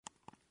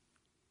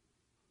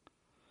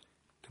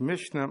The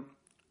Mishnah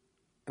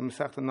in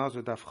Masechta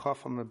Nazir Daf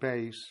Chaf Amud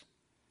Beis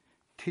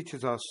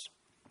teaches us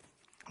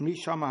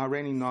Mishama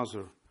Hareini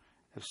Nazir.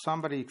 If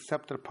somebody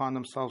accepted upon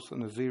themselves a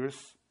Naziris,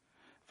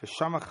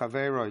 V'shama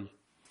Chaveroi,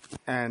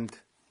 and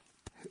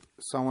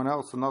someone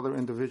else, another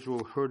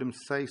individual, heard him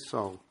say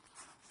so,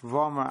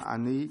 V'amar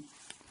Ani,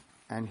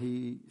 and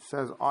he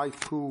says, I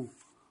too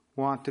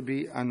want to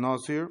be a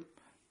Nazir,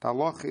 the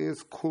halacha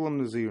is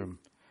Kulam Nazirim.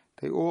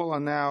 They all are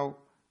now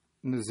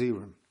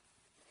Nazirim.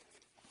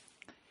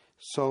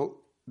 So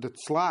the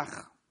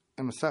Tzlach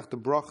in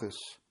Masechta Brachos,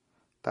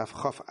 Daf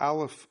Chaf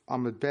Aleph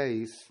Amud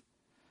Beis,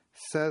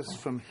 says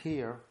from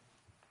here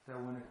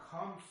that when it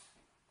comes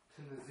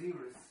to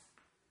Naziris,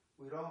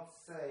 we don't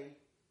say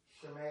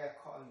Shemea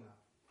Ka'ina.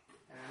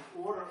 And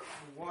in order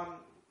for one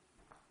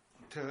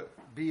to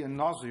be a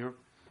Nazir,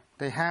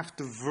 they have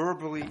to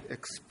verbally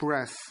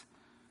express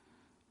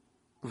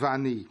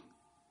Vani.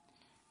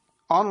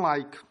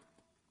 Unlike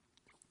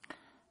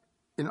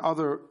in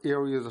other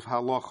areas of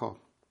halacha,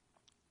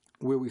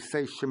 where we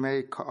say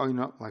Shemei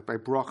Ka'ina, like by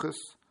brachas,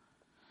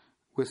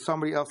 where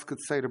somebody else could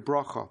say the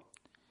bracha,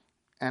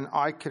 and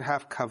I could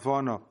have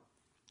kavana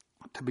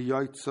to be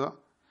yotza,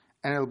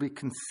 and it'll be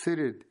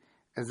considered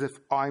as if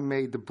I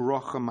made the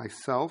bracha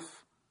myself.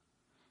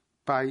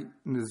 By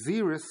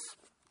Naziris,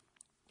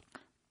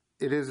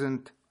 it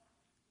isn't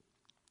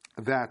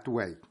that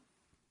way.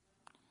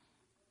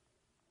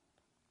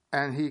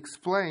 And he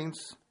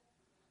explains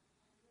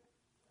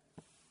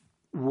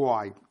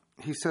why.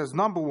 He says,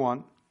 number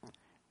one,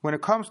 when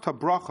it comes to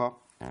bracha,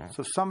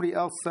 so somebody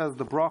else says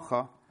the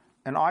bracha,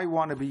 and I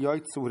want to be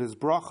yotze with his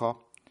bracha,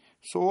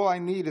 so all I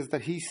need is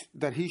that he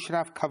should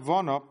have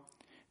kavana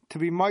to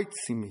be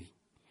mitzi me.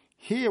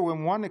 Here,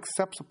 when one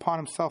accepts upon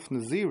himself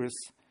Naziris,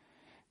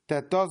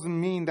 that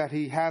doesn't mean that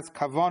he has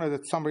kavana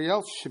that somebody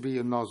else should be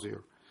a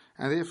Nazir.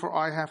 And therefore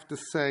I have to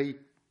say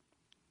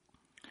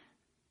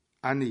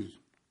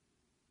Ani.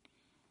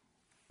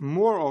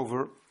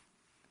 Moreover,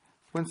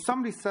 when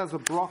somebody says a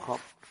bracha,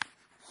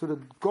 so the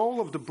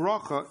goal of the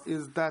bracha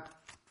is that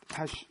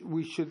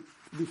we should,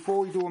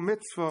 before we do a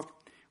mitzvah,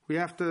 we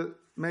have to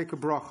make a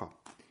bracha.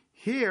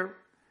 Here,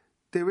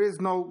 there is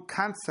no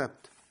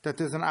concept that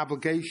there's an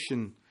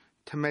obligation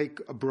to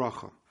make a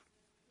bracha.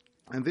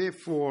 And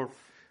therefore,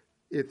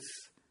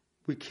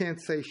 we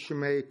can't say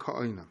Shemei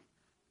Ka'ina.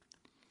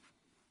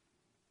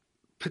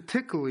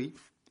 Particularly,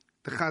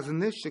 the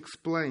Chazon Ish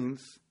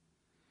explains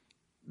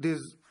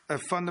there's a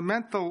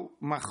fundamental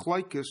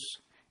machlokes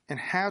in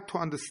how to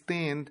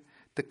understand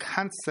the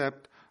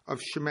concept of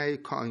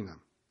Shemei Ka'ina.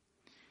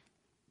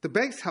 The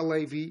Beis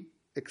Halevi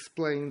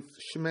explains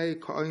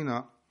Shemei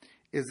Ka'ina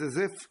is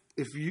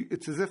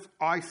it's as if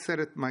I said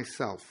it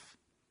myself.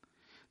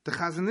 The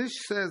Chazon Ish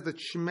says that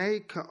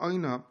Shemei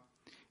Ka'ina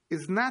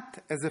is not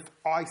as if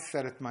I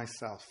said it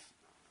myself,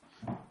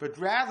 but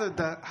rather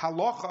the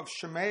halacha of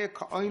Shemei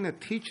Ka'ina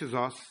teaches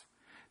us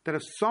that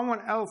if someone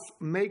else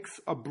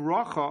makes a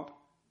bracha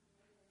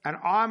and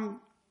I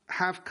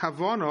have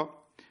kavana,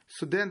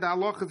 so then the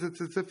halacha is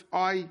it's as if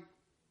I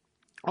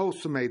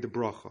also made the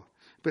bracha.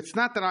 But it's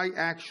not that I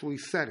actually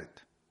said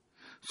it.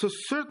 So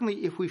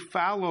certainly if we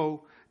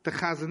follow the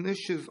Chazon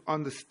Ish's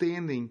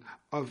understanding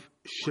of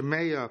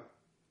Shemei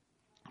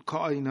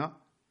Ka'ina,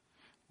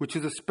 which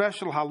is a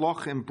special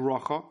halacha in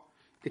bracha,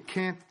 it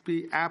can't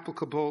be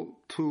applicable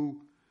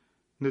to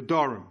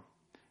Nedarim.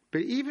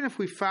 But even if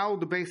we follow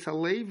the Beis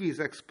Halevi's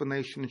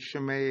explanation in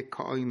Shemei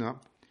Ka'ina,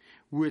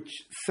 which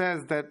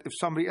says that if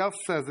somebody else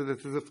says it,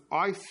 it's as if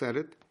I said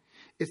it,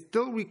 it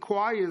still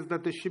requires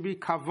that there should be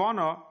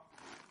kavana,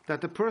 that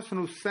the person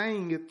who's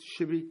saying it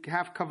should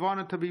have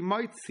kavana to be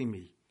mitzi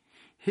me.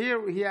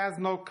 Here he has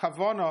no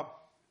kavana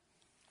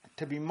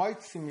to be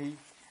mitzi me,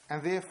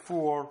 and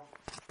therefore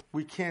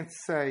we can't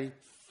say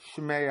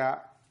Shemei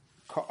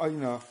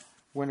Ka'ina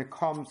when it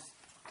comes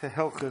to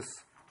Hilchos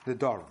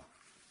Nedarim.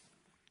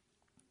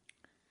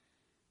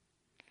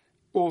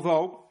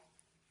 Although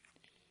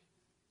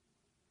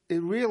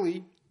it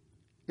really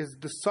is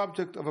the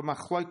subject of a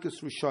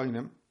machlokes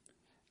rishonim,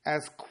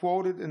 as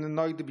quoted in the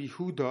Noida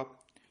B'Yehuda,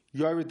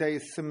 Yoredei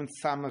Siman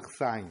Samach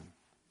Zayin.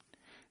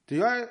 The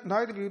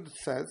Noida B'Yehuda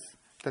says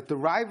that the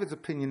Raiva's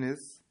opinion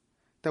is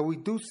that we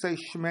do say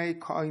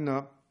Shemei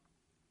Ka'ina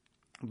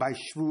by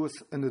Shvuos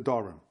and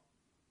Nedarim.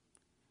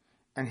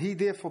 And he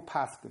therefore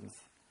paskins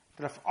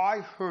that if I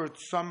heard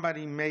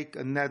somebody make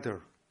a neder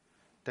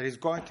that he's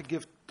going to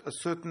give a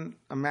certain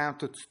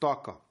amount of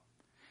tzedakah,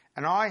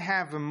 and I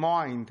have in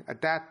mind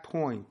at that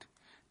point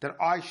that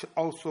I should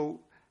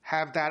also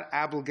have that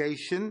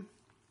obligation,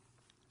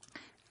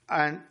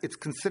 and it's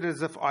considered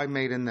as if I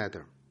made a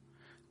neder.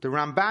 The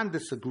Ramban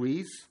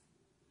disagrees,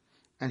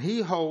 and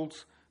he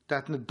holds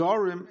that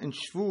Nedarim and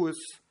Shvuos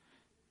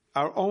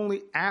are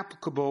only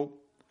applicable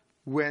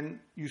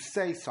when you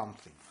say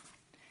something.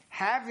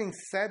 Having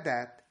said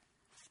that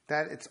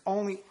it's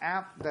only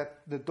that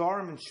the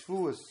Nedarim and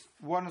Shvuos,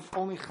 one is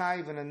only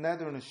chayiv in a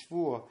neder and a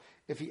shvuah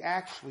if he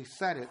actually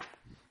said it.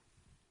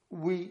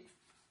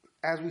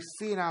 As we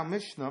see in our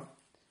Mishnah,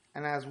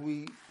 and as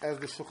the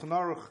Shulchan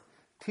Aruch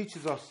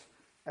teaches us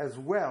as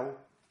well,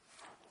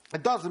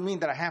 it doesn't mean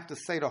that I have to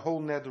say the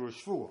whole neder or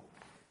shvuah,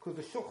 because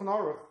the Shulchan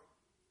Aruch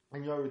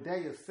and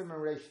Yoredeya Siman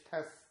Reish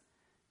Tes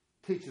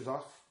teaches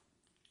us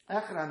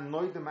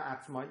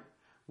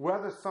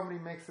whether somebody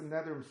makes a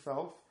neder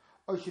himself,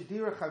 or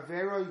shedira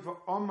chaveroi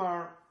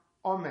v'omar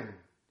amen.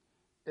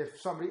 If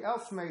somebody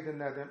else made a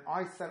neder and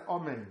I said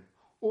amen,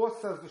 or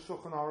says the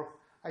Shulchan Aruch,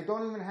 I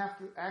don't even have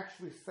to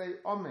actually say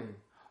amen.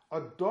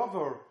 A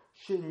dover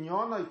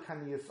shenyonoi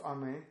kaniyas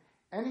amen,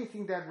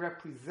 anything that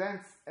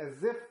represents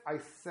as if I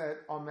said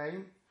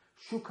amen,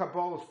 shu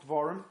kabbalas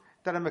dvarim,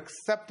 that I'm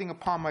accepting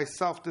upon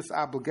myself this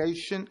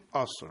obligation,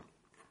 asur.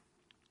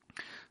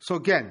 So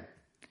again,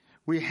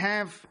 we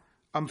have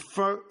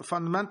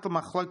fundamental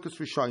machlokes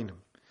rishonim.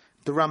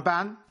 The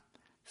Ramban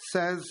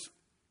says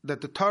that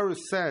the Torah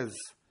says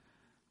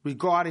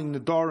regarding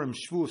Nedarim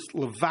Shvus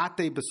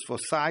levate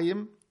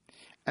b'sfosayim,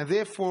 and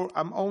therefore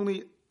I'm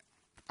only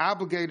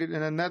obligated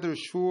in another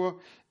shvur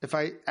if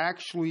I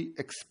actually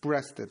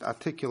expressed it,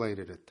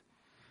 articulated it.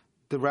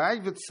 The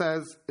Ravid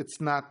says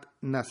it's not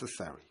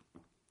necessary.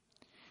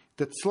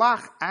 The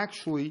Tzlach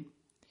actually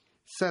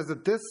says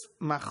that this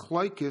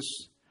machlokes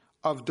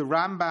of the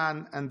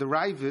Ramban and the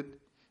Ravid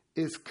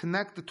is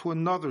connected to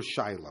another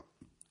shaila.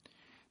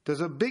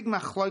 There's a big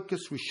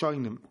machlokes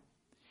rishonim.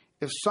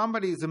 If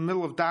somebody is in the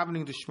middle of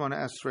davening the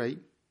Shemona Esrei,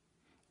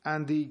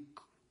 and the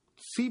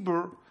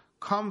tzibur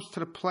comes to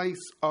the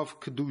place of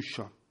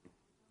kedusha,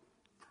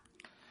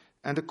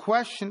 and the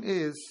question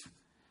is,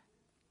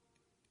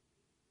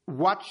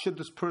 what should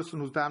this person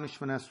who's davening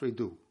Shemona Esrei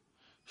do?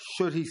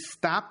 Should he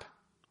stop?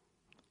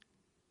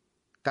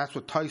 That's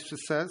what Tosfos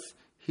says.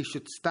 He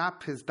should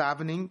stop his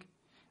davening,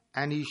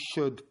 and he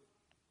should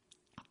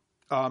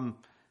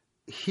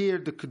hear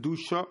the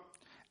kedusha.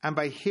 And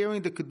by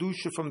hearing the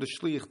kedusha from the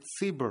shliach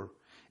tzibur,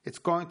 it's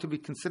going to be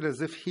considered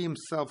as if he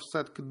himself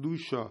said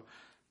kedusha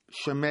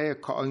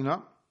shemei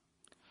ka'ina.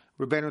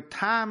 Rabbeinu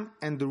Tam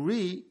and the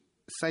Ri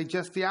say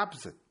just the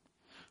opposite.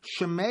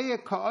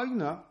 Shemei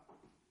ka'ina,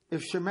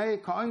 if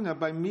shemei ka'ina,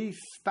 by me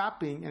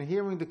stopping and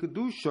hearing the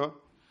kedusha,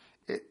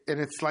 and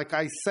it's like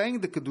I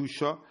saying the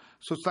kedusha,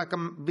 so it's like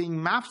I'm being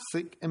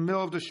mafsik in the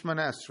middle of the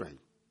Shemona Esrei.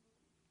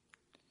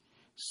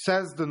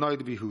 Says the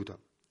Noid Behuda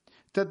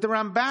that the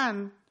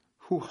Ramban,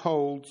 who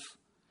holds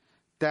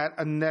that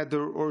a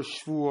neder or a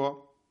shvuah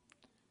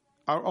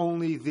are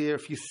only there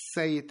if you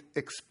say it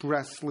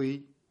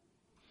expressly,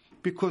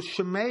 because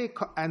shemei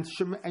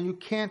and you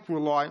can't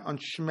rely on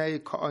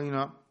shemei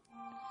ka'ina.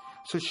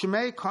 So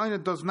shemei ka'ina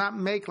does not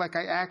make like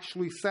I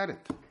actually said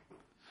it.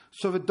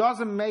 So if it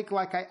doesn't make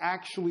like I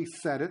actually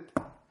said it,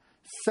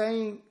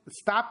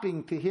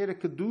 stopping to hear the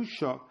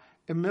kedusha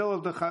in the middle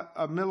of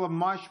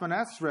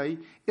Shemona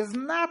Esrei is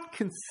not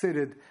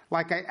considered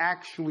like I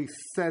actually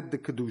said the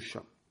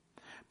kedusha.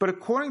 But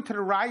according to the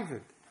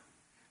Ravid,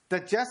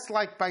 that just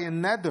like by a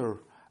neder,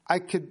 I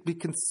could be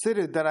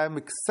considered that I'm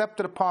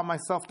accepted upon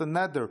myself the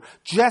neder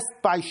just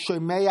by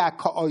shemei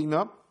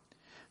ka'ina.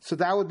 So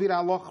that would be the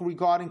halacha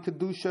regarding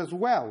kedusha as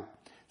well.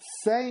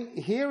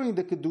 Hearing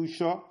the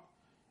kedusha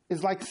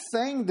is like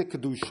saying the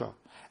kedusha,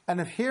 and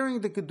if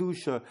hearing the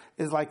kedusha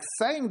is like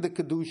saying the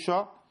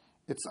kedusha,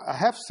 it's a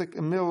hefsek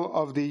in the middle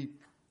of the.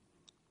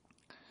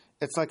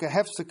 It's like a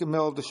hefsek in the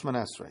middle of the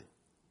Shemona Esrei.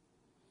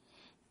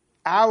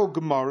 Our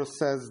Gemara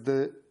says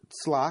the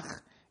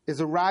tzlach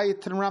is a raya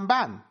to the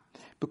Ramban,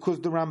 because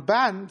the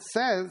Ramban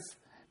says,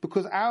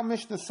 because our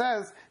Mishnah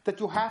says that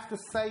you have to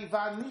say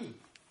va'ani,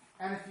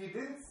 and if you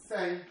didn't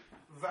say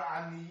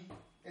va'ani,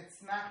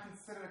 it's not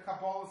considered a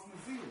kabbalas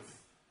nezirus.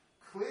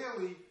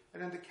 Clearly,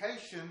 an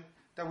indication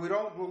that we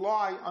don't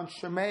rely on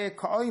shemei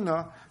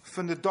ka'ina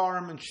for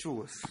nedarim and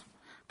shulas.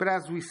 But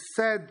as we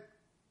said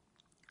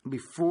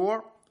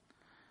before,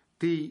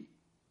 the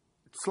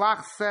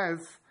tzlach says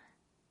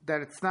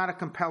that it's not a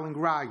compelling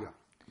raya,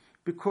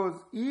 because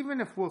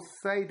even if we'll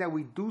say that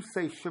we do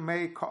say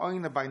shemei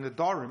ka'ina by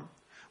nedarim,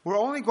 we're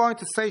only going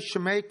to say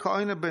shemei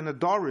ka'ina by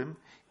nedarim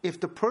if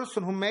the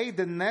person who made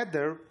the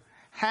neder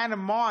had in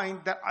mind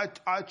that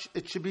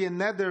it should be a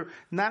neder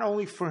not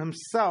only for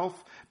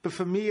himself, but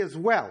for me as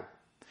well.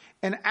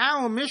 In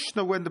our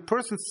Mishnah, when the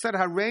person said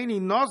Hareini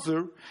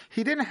Nazir,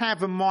 he didn't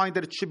have in mind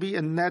that it should be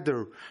a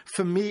neder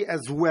for me as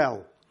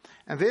well.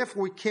 And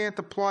therefore we can't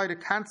apply the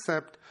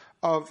concept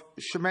of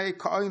Shemei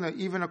Ka'ina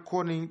even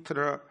according to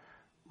the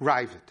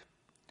Ravid.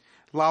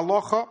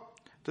 La'alocha,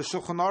 the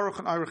Shulchan Aruch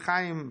and Orach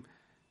Chaim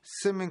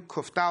Simin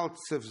Kufdal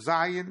Tziv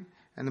Zayin,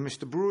 and the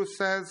Mishnah Berurah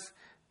says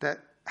that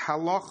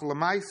halach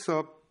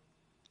l'maisa,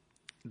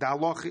 the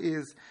halach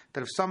is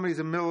that if somebody's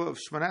in the middle of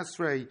Shemona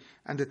Esrei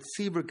and the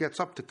tzibur gets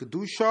up to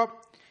kedusha,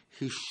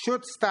 he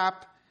should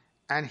stop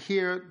and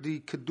hear the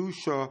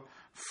kedusha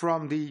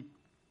from the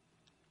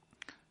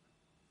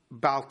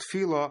Baal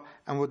Tefillah,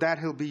 and with that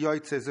he'll be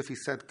yotzei as if he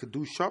said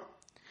kedusha.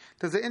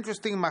 There's an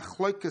interesting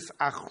machlokes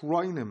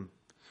achronim.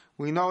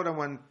 We know that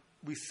when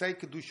we say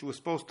kedusha, we're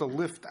supposed to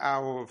lift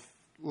our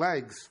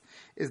legs.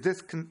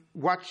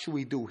 What should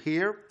we do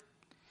here?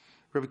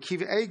 Rabbi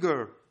Kiva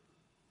Eger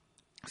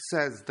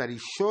says that he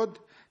should.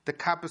 The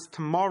Kappas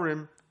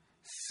Tamarim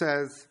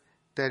says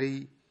that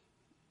he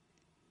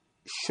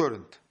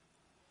shouldn't.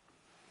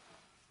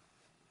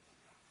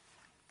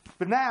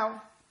 But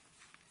now,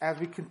 as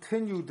we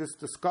continue this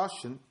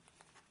discussion,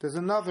 there's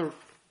another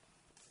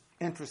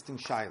interesting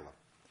shaila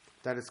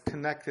that is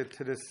connected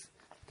to this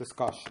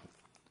discussion.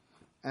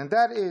 And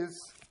that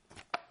is,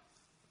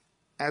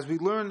 as we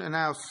learn in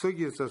our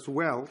sugyas as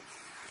well,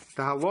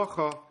 the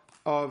halacha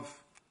of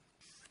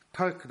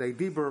Tarkdei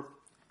Dibur,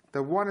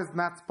 that one is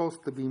not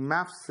supposed to be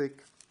mafsik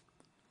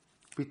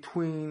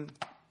between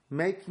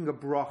making a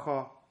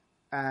bracha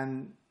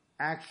and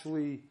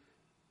actually,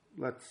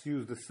 let's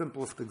use the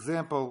simplest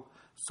example,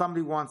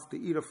 somebody wants to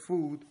eat a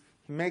food,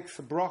 he makes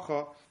a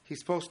bracha, he's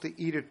supposed to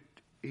eat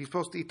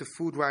the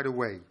food right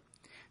away.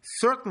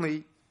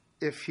 Certainly,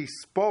 if he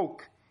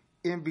spoke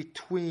in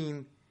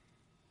between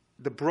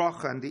the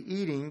bracha and the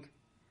eating,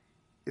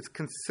 it's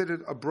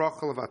considered a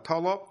bracha of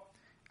atala,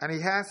 and he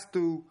has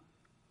to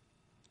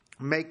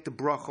make the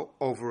bracha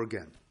over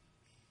again.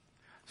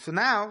 So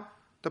now,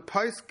 the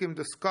Paiskim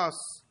discuss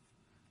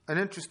an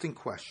interesting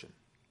question.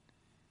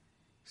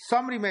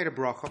 Somebody made a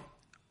bracha,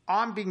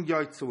 I'm being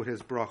yoitzu with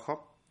his bracha.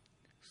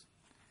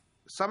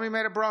 Somebody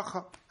made a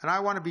bracha, and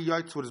I want to be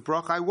yoitzu with his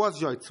bracha. I was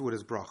yoitzu with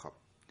his bracha.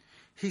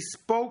 He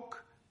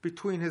spoke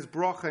between his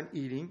bracha and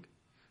eating,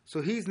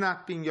 so he's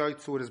not being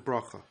yoitzu with his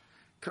bracha.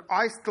 Can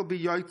I still be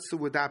yoitzu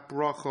with that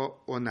bracha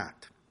or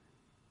not?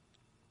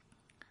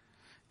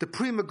 The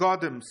Pri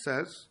Megadim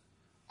says,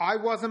 I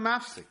was a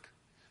mafsik.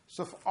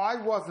 So if I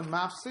was a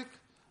mafsik,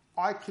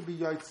 I could be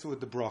yoitzu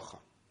with the bracha.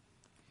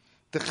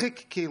 The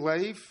Chik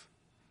Kilev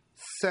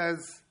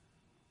says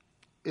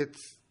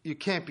you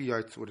can't be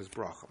yoitzu with his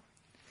bracha.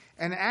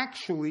 And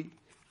actually,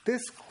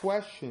 this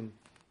question,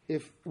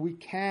 if we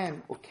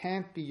can or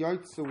can't be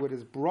yoitzu with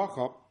his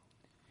bracha,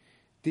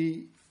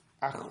 the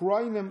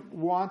Achroinim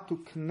want to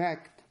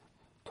connect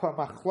to a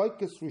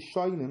machlokes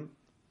rishonim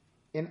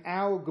in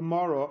our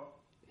Gemara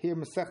here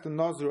Masechta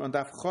Nazir on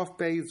Daf Chof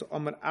Beis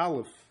Amar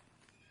Aleph.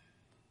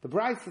 The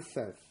Brisa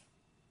says,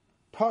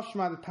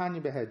 Toshma the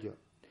Tanya Behedya,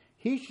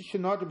 he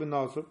should not be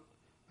Nazir,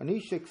 and he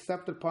should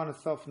accept upon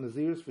himself in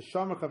Naziris for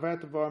Shomer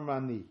Chaverta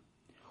Varmani.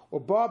 Or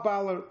Ba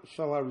Balar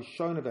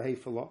Shalarishona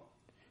Vehefala,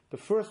 the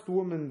first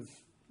woman's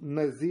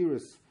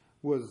Naziris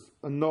was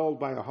annulled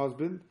by her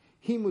husband.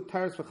 He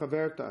mutaris for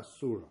Chaverta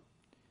Asura.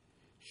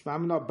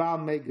 Shmamina Baal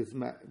Megas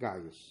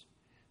Gaius.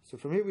 So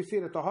from here we see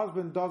that the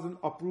husband doesn't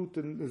uproot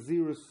the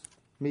Naziris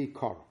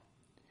Mikar.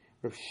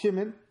 Rav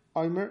Shimon,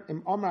 Omer,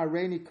 Im Omer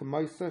Areini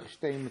Kamaisach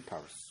Shtein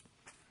Mutaris.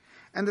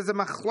 And there's a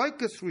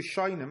machlokes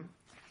rishonim.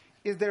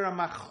 Is there a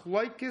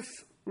machlokes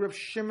Rav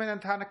Shimon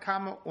and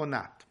Tanakama or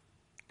not?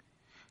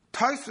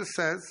 Tosfos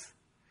says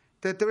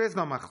that there is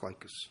no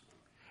machlokes.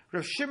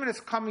 Rav Shimon is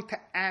coming to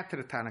add to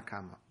the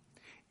Tanakama.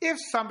 If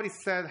somebody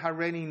said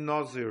Hareni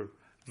Nazir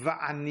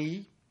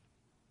Va'ani,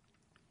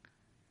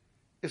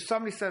 if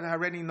somebody said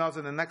Hareni Nazir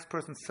and the next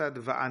person said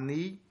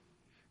Va'ani,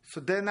 so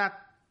they're not,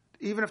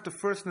 even if the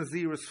first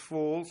Naziris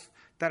falls,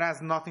 that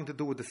has nothing to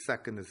do with the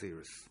second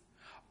Naziris.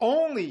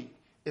 Only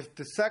if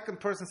the second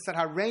person said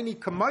Hareni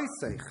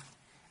Kamaisech,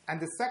 and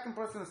the second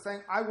person is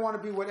saying, I want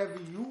to be whatever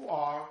you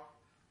are,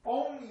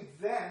 only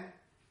then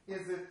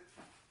is it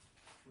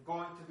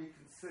going to be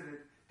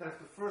considered that if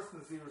the first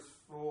Naziris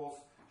falls,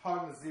 her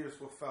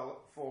Naziris will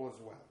fall as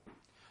well.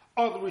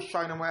 Other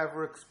Rishonim will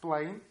ever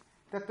explain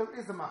that there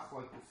is a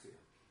machlokes here.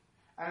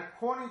 And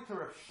according to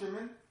Rav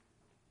Shimon,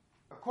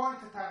 according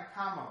to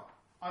Tanakama,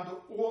 under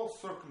all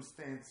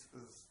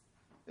circumstances,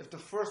 if the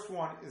first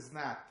one is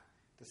not,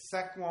 the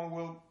second one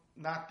will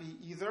not be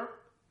either.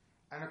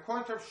 And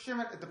according to Rav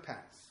Shimon, it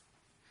depends.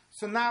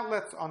 So now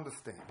let's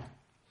understand.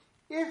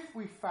 If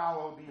we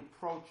follow the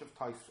approach of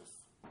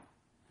Tosfos,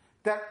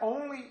 that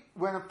only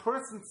when a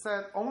person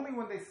said, only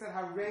when they said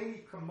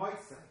Harei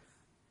Kamaisech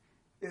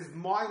is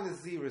my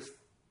Naziris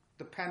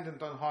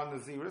dependent on her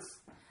Naziris,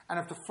 and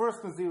if the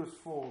first Naziris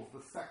falls,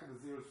 the second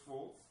Naziris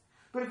falls.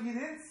 But if you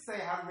didn't say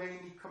Harei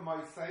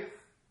Kamaisech,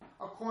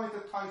 according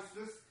to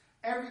Tosfos,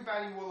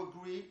 everybody will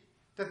agree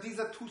that these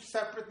are two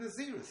separate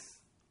Naziris.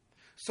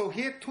 So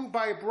here too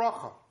by a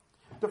bracha.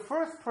 The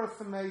first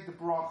person made the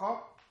bracha,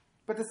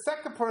 but the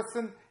second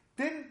person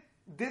didn't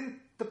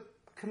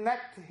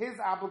connect his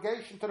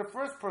obligation to the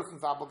first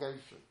person's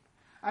obligation.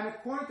 And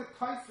according to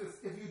Tosfos,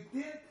 if you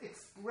didn't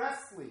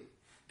expressly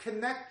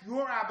connect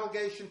your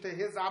obligation to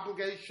his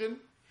obligation,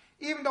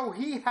 even though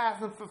he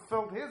hasn't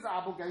fulfilled his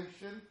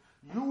obligation,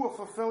 you will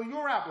fulfill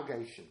your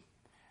obligation.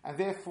 And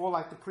therefore,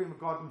 like the Pri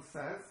Megadim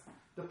says,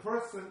 the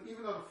person,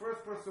 even though the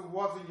first person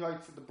wasn't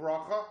yoitz the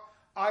bracha,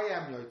 I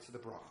am yoitz the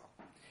bracha.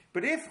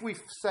 But if we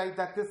say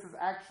that this is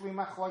actually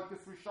machlokes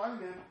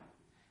rishonim,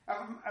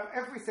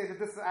 if we say that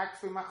this is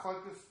actually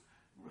machlokes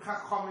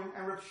Chachamim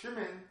and Rav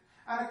Shimon,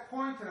 and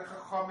according to the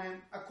Chachamim,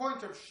 according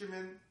to Rav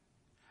Shimon,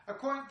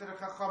 according to the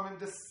Chachamim,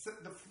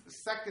 the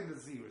second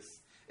Naziris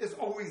is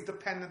always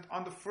dependent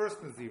on the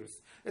first Naziris.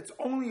 It's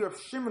only Rav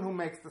Shimon who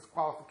makes this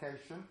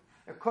qualification.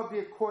 It could be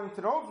according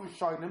to those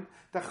Rishonim,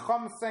 the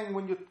Chacham is saying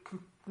when you're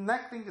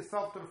connecting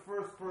yourself to the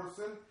first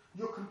person,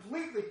 you're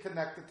completely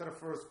connected to the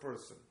first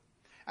person.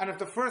 And if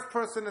the first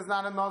person is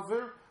not a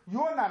Nazir,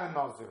 you're not a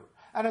Nazir.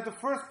 And if the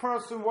first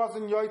person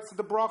wasn't Yoitz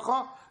the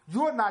bracha,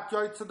 you're not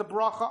Yoitz the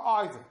bracha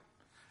either.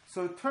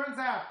 So it turns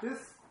out this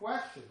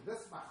question,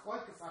 this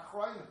machlokes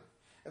achronim,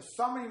 if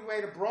somebody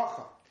made a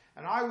bracha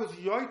and I was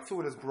Yoitz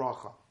with his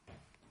bracha,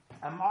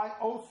 and I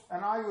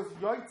was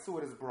Yoitz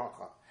with his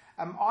bracha,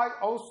 and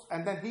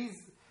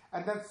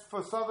then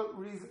for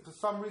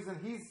some reason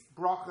his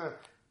bracha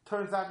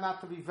turns out not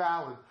to be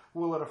valid,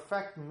 will it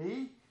affect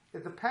me?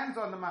 It depends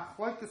on the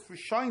machlokes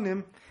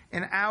rishonim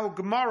in our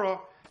Gemara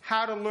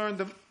how to learn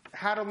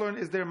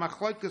is there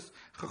machlokes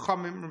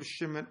chachamim Reb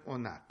Shimon or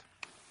not.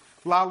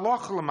 La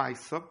loch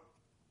lemaisa,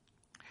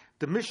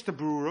 the Mishnah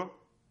Brura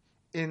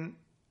in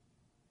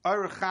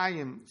Orach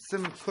Chaim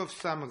Siman Kuf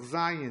Samach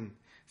Zayin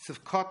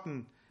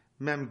Sivkotten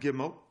Mem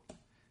Gimel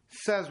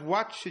says,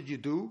 what should you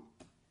do?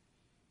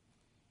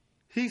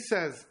 He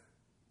says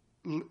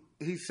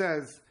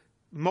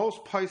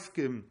most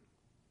poskim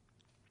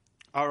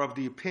are of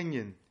the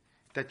opinion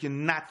that you're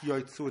not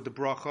yoitzu with the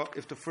bracha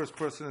if the first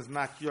person is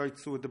not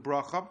yoitzu with the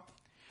bracha.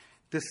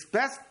 The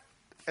best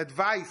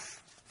advice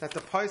that the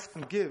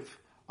poskim give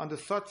under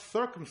such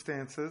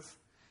circumstances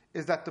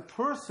is that the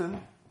first person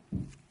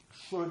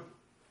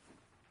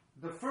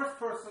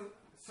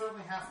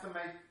certainly has to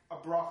make a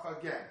bracha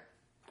again.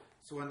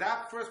 So when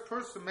that first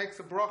person makes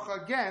a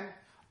bracha again,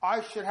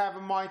 I should have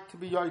a mind to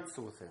be yoitzu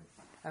with him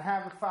and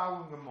have the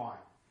following in mind.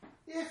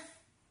 If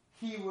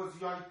I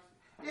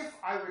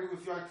already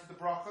was yoitzu the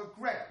bracha,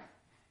 great.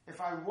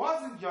 If I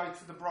wasn't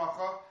yoitzu the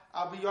bracha,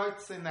 I'll be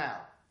yoitzu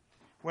now.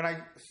 When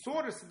I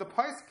saw this at the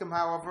poskim,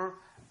 however,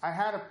 I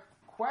had a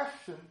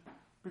question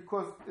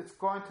because it's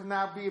going to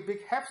now be a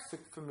big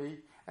hefsek for me,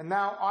 and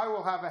now I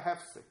will have a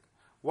hefsek.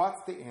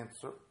 What's the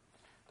answer?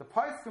 The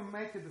poskim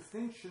make a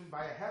distinction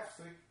by a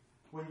hefsek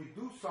when you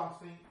do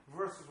something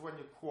versus when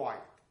you're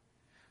quiet.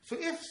 So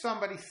if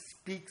somebody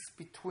speaks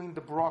between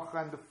the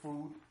bracha and the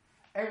food,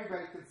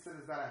 everybody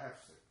considers that a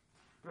hefsek.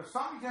 But if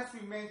somebody just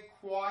remained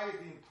quiet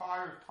the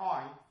entire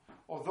time,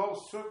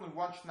 although certainly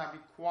one should not be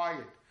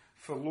quiet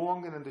for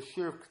longer than the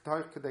shir of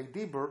Ketayv Kedei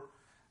Dibur,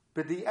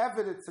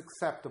 b'di'eved it's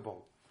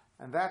acceptable.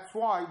 And that's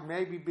why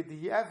maybe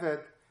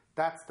b'di'eved,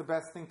 that's the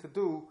best thing to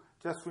do,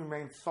 just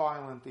remain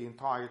silent the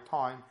entire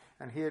time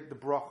and hear the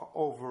bracha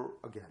over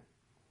again.